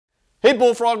Hey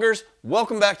Bullfroggers,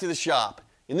 welcome back to the shop.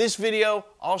 In this video,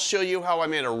 I'll show you how I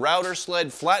made a router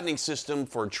sled flattening system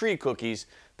for tree cookies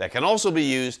that can also be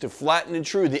used to flatten and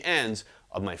true the ends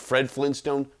of my Fred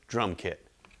Flintstone drum kit.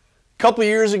 A couple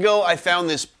years ago, I found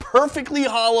this perfectly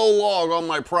hollow log on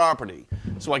my property,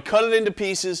 so I cut it into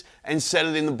pieces and set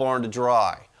it in the barn to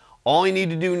dry. All I need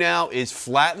to do now is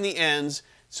flatten the ends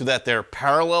so that they're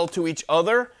parallel to each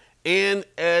other and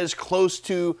as close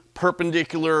to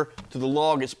perpendicular to the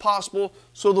log as possible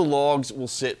so the logs will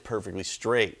sit perfectly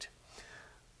straight.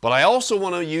 But I also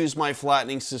want to use my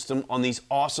flattening system on these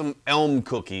awesome elm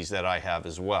cookies that I have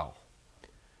as well.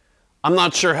 I'm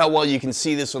not sure how well you can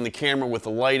see this on the camera with the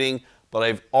lighting, but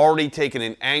I've already taken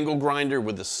an angle grinder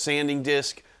with a sanding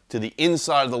disc to the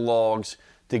inside of the logs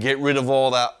to get rid of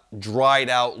all that dried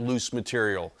out loose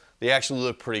material. They actually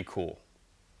look pretty cool.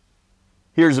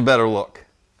 Here's a better look.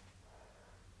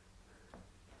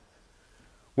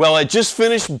 Well, I just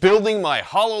finished building my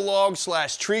hollow log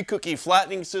 / tree cookie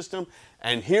flattening system,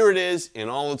 and here it is in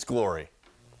all its glory.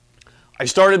 I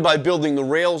started by building the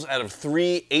rails out of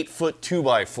 3 8-foot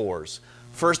 2x4s.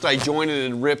 First I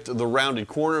jointed and ripped the rounded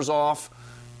corners off,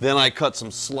 then I cut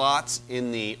some slots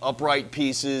in the upright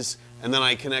pieces, and then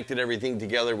I connected everything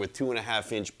together with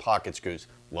 2.5-inch pocket screws.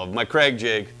 Love my Craig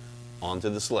jig. Onto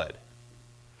the sled.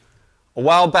 A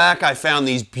while back I found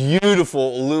these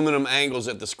beautiful aluminum angles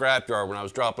at the scrapyard when I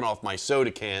was dropping off my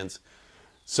soda cans.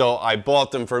 So I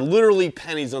bought them for literally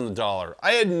pennies on the dollar.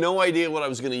 I had no idea what I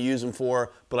was going to use them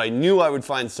for, but I knew I would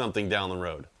find something down the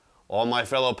road. All my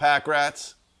fellow pack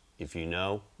rats, if you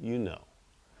know, you know.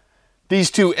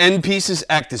 These two end pieces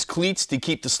act as cleats to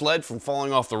keep the sled from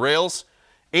falling off the rails,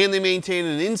 and they maintain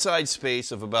an inside space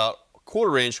of about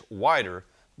 1/4 inch wider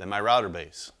than my router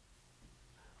base.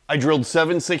 I drilled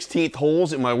 7/16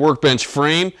 holes in my workbench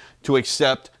frame to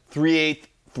accept 3/8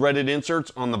 threaded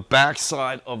inserts on the back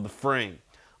side of the frame.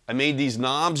 I made these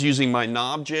knobs using my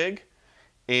knob jig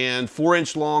and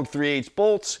 4-inch long 3/8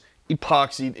 bolts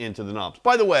epoxied into the knobs.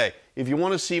 By the way, if you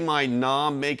want to see my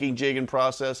knob making jig and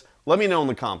process, let me know in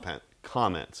the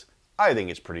comments. I think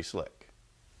it's pretty slick.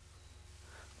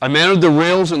 I mounted the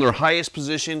rails in their highest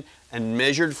position and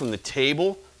measured from the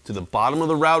table to the bottom of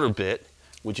the router bit,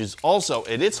 which is also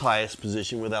at its highest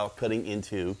position without cutting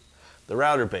into the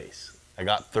router base. I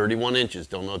got 31 inches,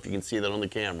 don't know if you can see that on the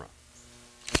camera.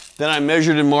 Then I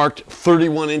measured and marked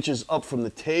 31 inches up from the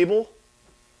table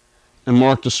and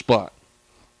marked a spot.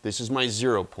 This is my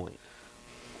 0 point.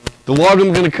 The log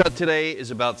I'm going to cut today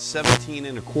is about 17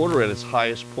 1/4 at its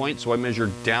highest point, so I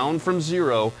measured down from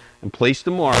 0 and placed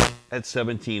the mark at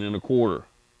 17 1/4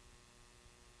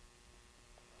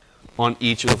 on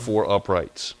each of the 4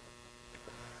 uprights.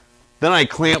 Then I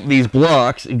clamp these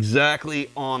blocks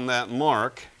exactly on that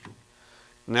mark.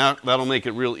 Now that'll make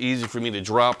it real easy for me to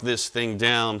drop this thing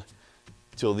down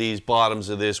till these bottoms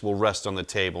of this will rest on the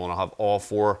table, and I'll have all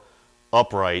 4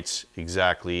 uprights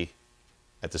exactly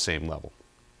at the same level.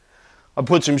 I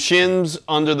put some shims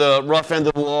under the rough end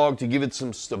of the log to give it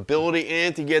some stability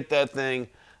and to get that thing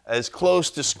as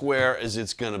close to square as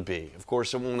it's going to be. Of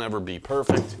course, it won't ever be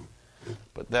perfect,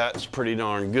 but that's pretty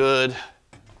darn good.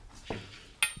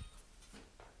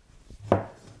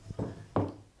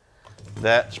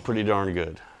 That's pretty darn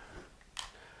good.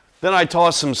 Then I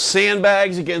toss some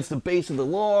sandbags against the base of the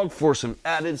log for some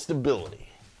added stability.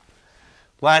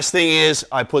 Last thing is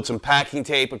I put some packing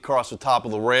tape across the top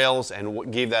of the rails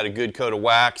and gave that a good coat of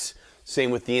wax. Same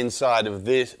with the inside of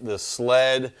the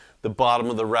sled, the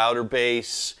bottom of the router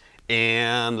base,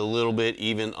 and a little bit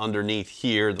even underneath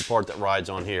here, the part that rides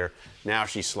on here. Now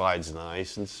she slides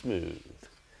nice and smooth.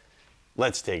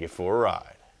 Let's take it for a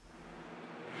ride.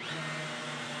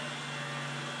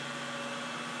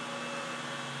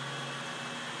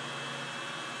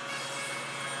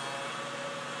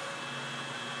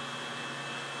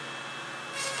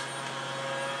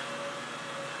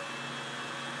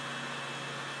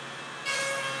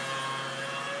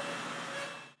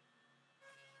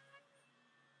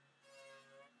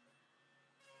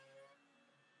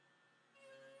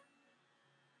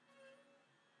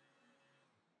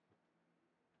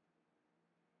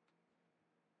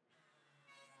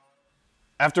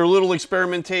 After a little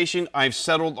experimentation, I've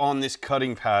settled on this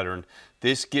cutting pattern.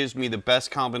 This gives me the best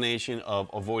combination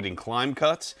of avoiding climb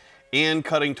cuts and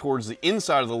cutting towards the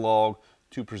inside of the log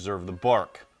to preserve the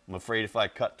bark. I'm afraid if I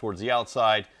cut towards the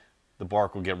outside, the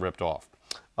bark will get ripped off.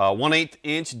 1/8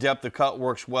 inch depth of cut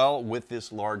works well with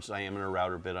this large diameter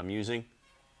router bit I'm using.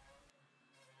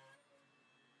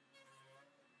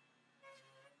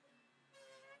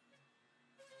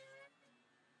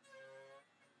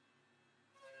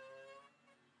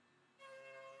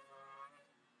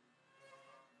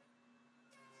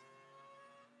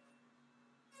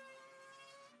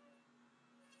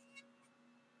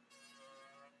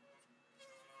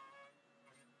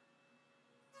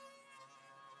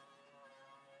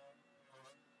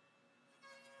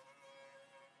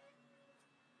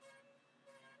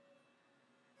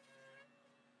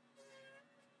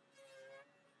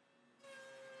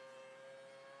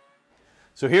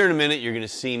 So here in a minute, you're going to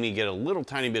see me get a little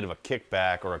tiny bit of a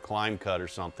kickback or a climb cut or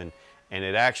something, and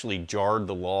it actually jarred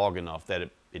the log enough that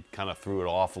it kind of threw it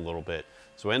off a little bit.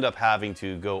 So I end up having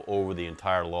to go over the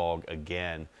entire log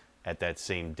again at that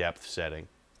same depth setting.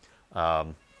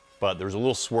 But there's a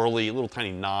little swirly, a little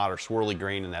tiny knot or swirly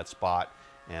grain in that spot,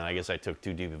 and I guess I took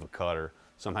too deep of a cut or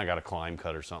somehow got a climb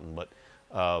cut or something. But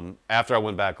after I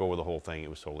went back over the whole thing, it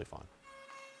was totally fine.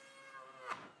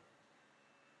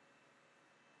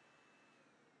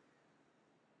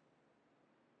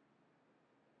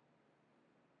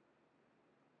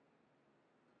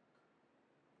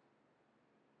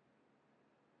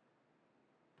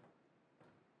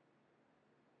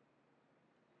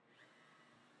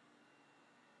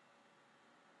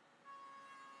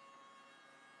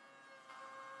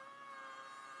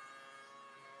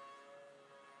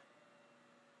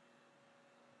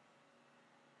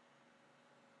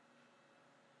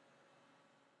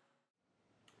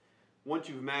 Once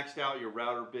you've maxed out your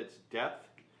router bit's depth,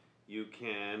 you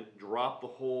can drop the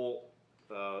whole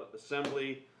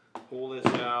assembly, pull this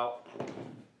out,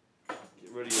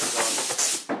 get rid of your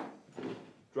stuff,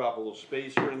 drop a little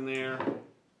spacer in there,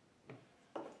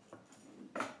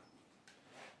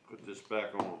 put this back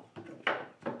on.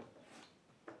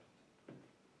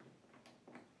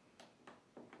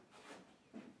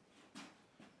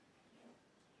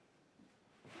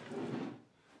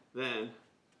 Then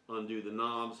undo the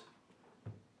knobs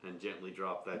and gently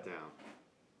drop that down.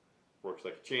 Works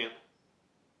like a champ.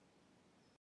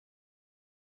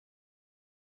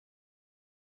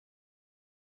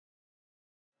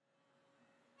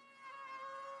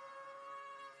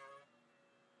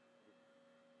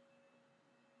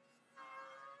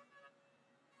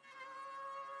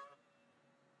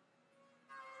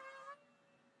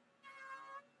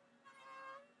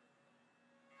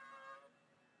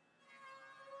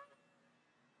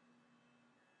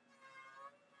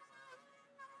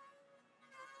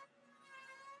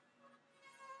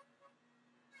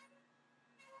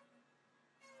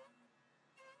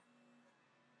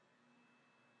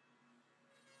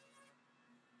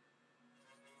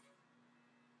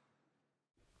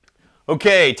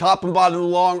 Okay, top and bottom of the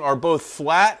log are both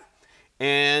flat,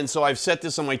 and so I've set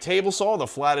this on my table saw, the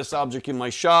flattest object in my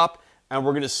shop, and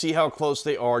we're going to see how close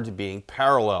they are to being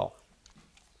parallel.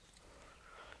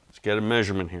 Let's get a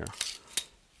measurement here.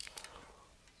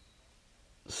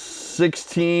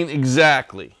 16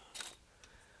 exactly.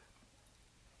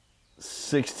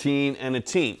 16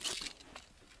 1/10.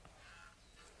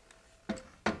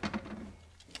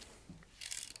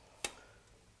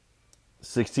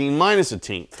 16 minus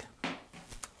 1/10.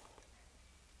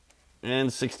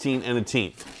 And 16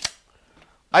 1/10.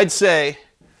 I'd say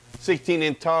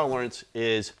 16 tolerance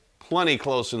is plenty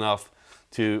close enough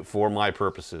for my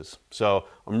purposes. So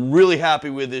I'm really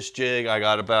happy with this jig. I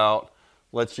got about,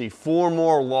 let's see, 4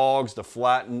 more logs to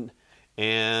flatten,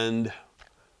 and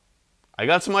I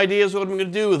got some ideas what I'm going to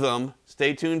do with them.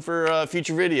 Stay tuned for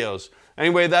future videos.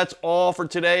 Anyway, that's all for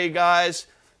today, guys.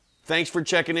 Thanks for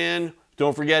checking in.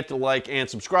 Don't forget to like and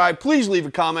subscribe. Please leave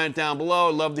a comment down below.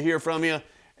 I'd love to hear from you.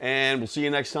 And we'll see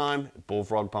you next time at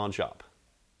Bullfrog Pawn Shop.